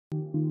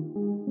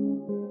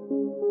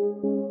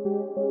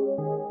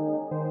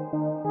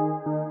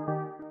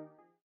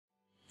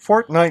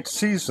Fortnite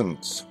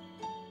seasons,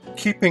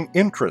 keeping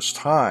interest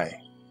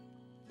high.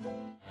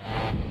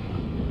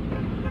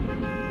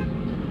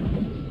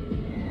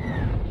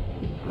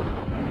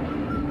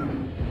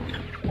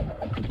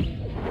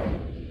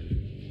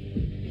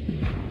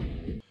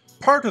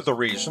 Part of the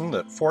reason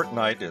that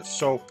Fortnite is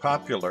so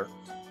popular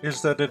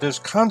is that it is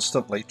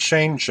constantly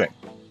changing.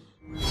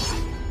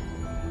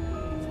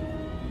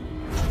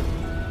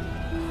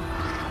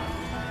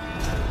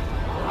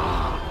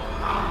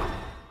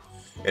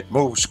 It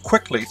moves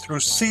quickly through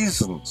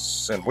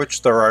seasons in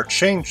which there are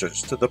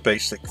changes to the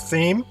basic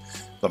theme,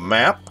 the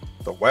map,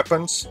 the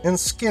weapons, and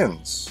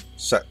skins,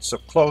 sets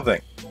of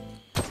clothing.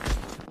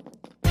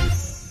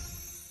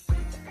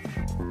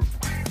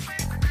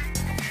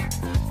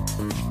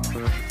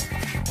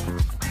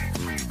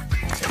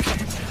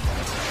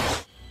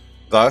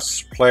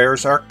 Thus,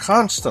 players are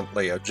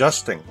constantly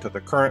adjusting to the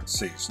current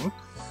season,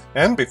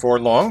 and before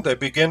long they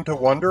begin to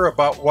wonder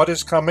about what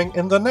is coming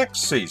in the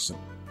next season.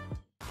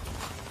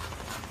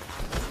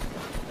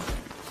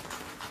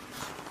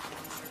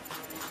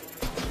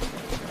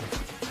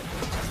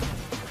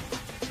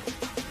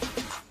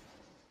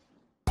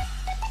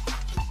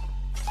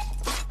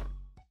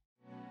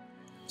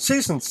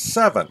 Season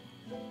 7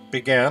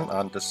 began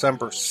on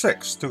December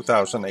 6,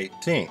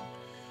 2018,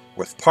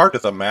 with part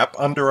of the map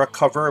under a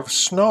cover of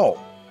snow,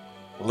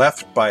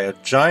 left by a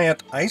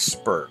giant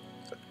iceberg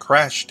that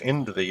crashed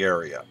into the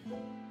area.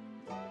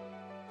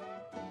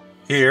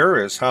 Here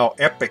is how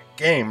Epic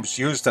Games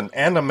used an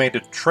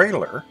animated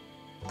trailer,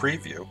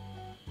 preview,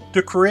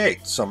 to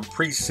create some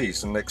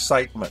pre-season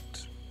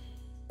excitement.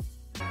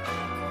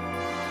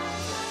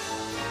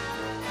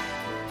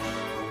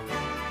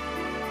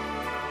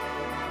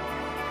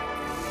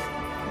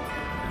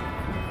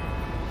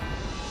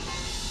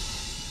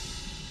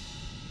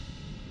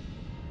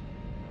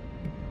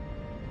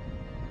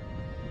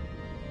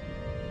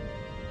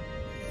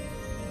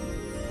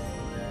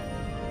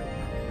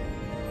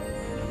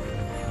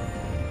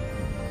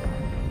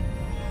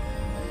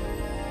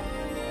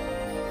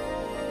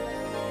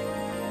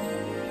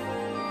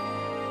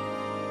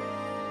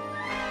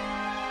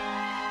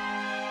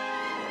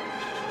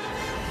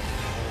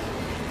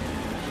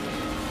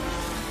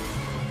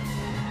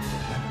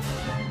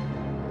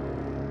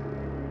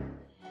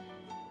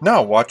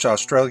 Now watch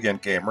Australian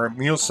gamer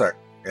Music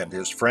and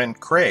his friend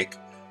Craig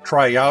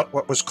try out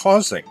what was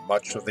causing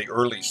much of the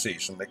early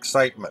season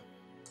excitement: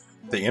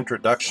 the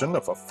introduction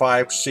of a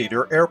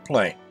 5-seater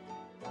airplane.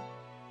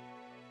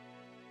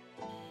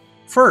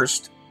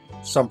 First,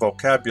 some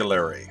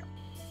vocabulary.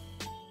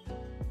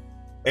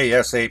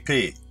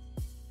 ASAP,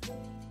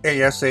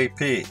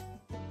 ASAP,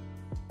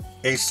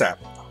 ASAP.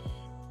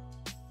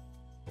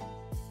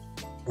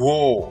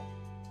 Whoa,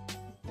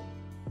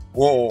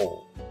 whoa.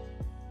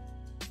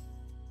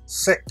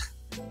 Sick,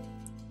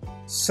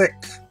 sick.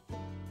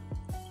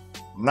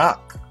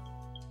 Knock,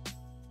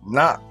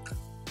 knock.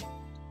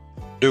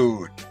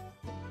 Dude,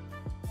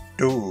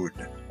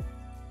 dude.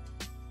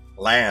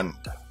 Land,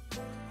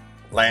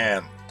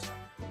 land.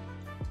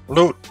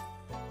 Loot,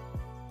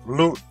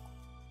 loot.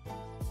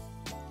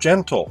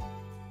 Gentle,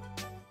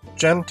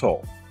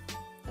 gentle.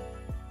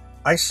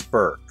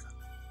 Iceberg,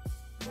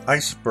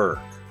 iceberg.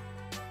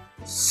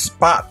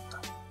 Spot,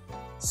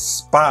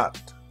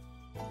 spot.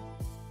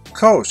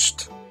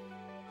 Coast,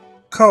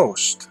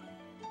 coast.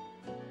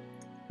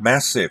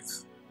 Massive,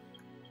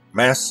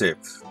 massive.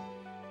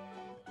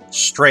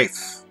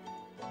 Strafe,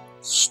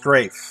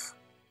 strafe.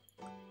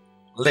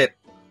 Lit,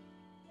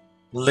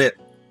 lit.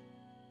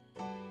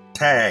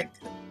 Tag,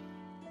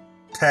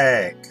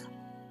 tag.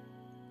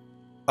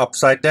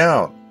 Upside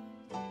down,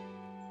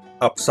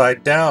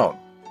 upside down.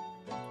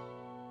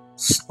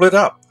 Split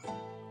up,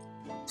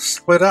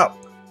 split up.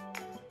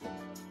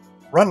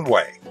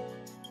 Runway,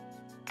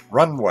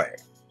 runway.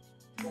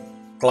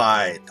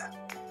 Glide,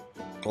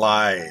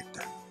 glide.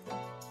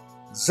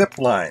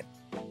 Zipline,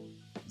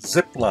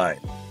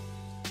 zipline.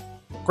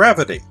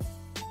 Gravity,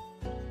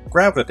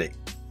 gravity.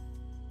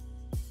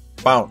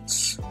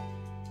 Bounce,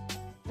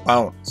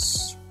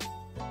 bounce.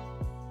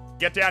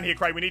 Get down here,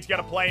 Craig. We need to get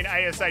a plane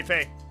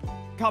ASAP.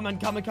 Coming.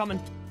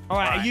 All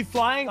right, are you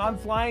flying? I'm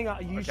flying.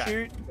 You Okay.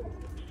 Shoot.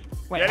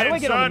 Wait, Get how do in, I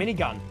get on the son.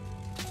 minigun?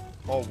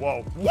 Oh,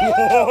 whoa.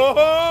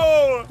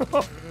 Whoa!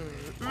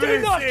 Do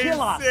This not is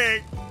kill us.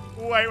 sick.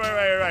 Wait.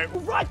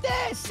 Right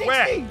there,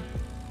 60.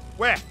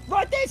 Where?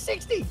 Right there,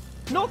 60.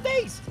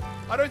 Northeast.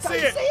 I don't see Don't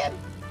you it. see him?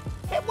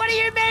 Hey, what do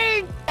you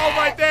mean? Oh,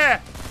 right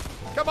there.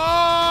 Come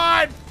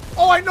on.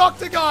 Oh, I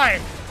knocked a guy.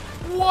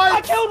 What?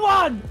 I killed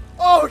one.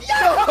 Oh,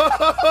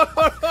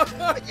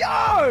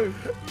 Yo!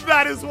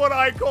 That is what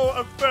I call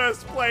a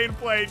first plane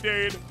play,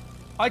 dude.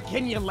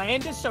 Can you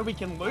land us so we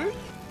can loot?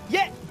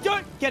 Yeah,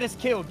 don't get us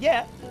killed,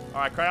 yeah.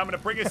 All right, Craig, I'm going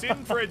to bring us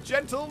in for a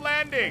gentle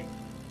landing.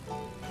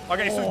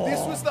 Okay, so this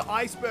was the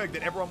iceberg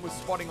that everyone was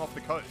spotting off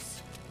the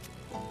coast.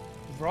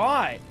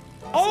 Right.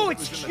 Oh, it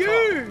it's was in the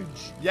top.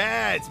 huge.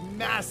 Yeah, it's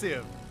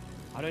massive.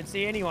 I don't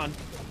see anyone.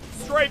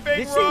 Straight big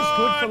This seems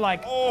good run. for,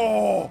 like-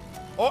 Oh,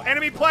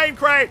 enemy plane,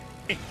 Craig.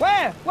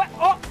 Where? What?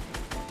 Oh!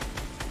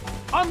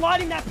 I'm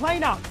lighting that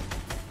plane up.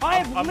 I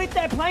have lit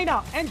their plane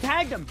up and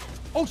tagged them.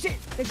 Oh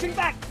shit, they're shooting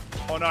back.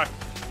 Oh no,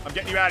 I'm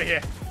getting you out of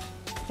here.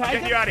 Tagged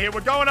Getting you out of here.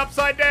 We're going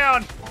upside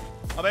down.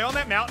 Are they on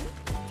that mountain?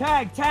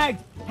 Tagged.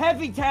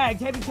 Heavy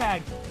tagged.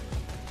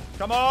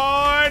 Come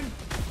on.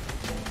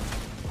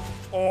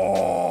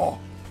 Oh,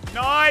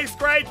 nice,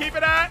 Gray. Keep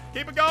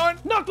it going.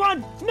 Knocked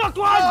one.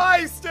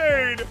 Nice,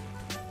 dude.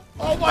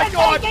 Oh my They're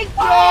God. taking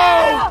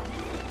fire! No.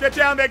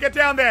 Get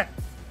down there.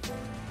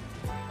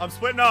 I'm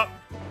splitting up.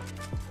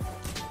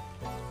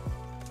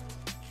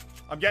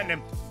 I'm getting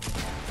him.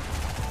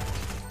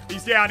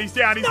 He's down.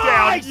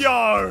 Nice!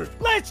 Yo.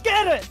 Let's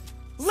get it.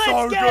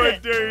 So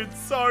good, dude.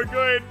 So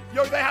good.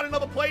 Yo, they had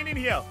another plane in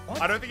here.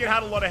 What? I don't think it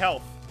had a lot of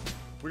health.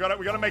 We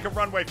gotta make a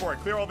runway for it.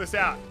 Clear all this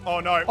out.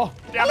 Oh no. Oh,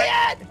 damn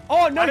it.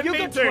 Oh no, I didn't you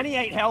mean got to.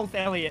 28 health,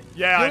 Elliot.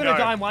 Yeah, You're I gonna know.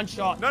 die in one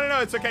shot. No,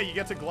 it's okay. You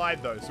get to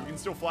glide though, so we can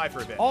still fly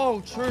for a bit. Oh,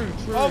 true.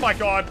 Oh my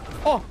God.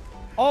 Oh.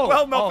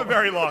 Well, not for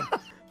very long.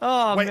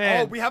 Oh Wait,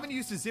 man. we haven't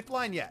used a zip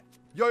line yet.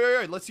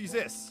 Yo, let's use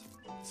this.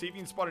 See if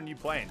you can spot a new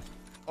plane.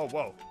 Oh,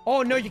 whoa.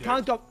 Oh no, you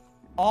can't go.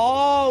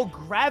 Oh,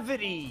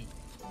 gravity.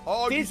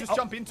 Oh, you just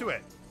jump into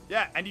it.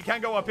 Yeah, and you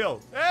can go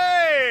uphill.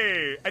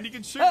 Hey! And you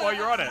can shoot while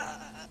you're on it.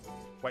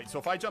 Wait, so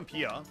if I jump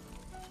here...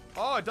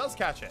 Oh, it does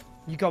catch it.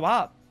 You go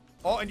up.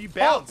 Oh, and you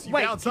bounce.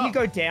 Wait, bounce can up. you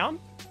go down?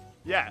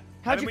 Yeah.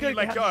 How'd and you then when go? you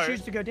let How'd go, you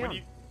choose to go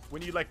down?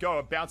 When you let go,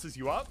 it bounces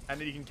you up, and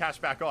then you can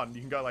catch back on. You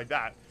can go like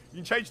that. You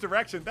can change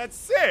direction. That's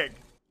sick.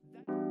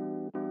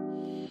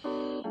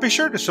 Be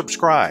sure to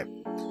subscribe.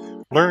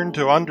 Learn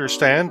to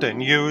understand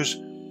and use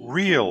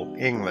real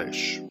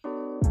English.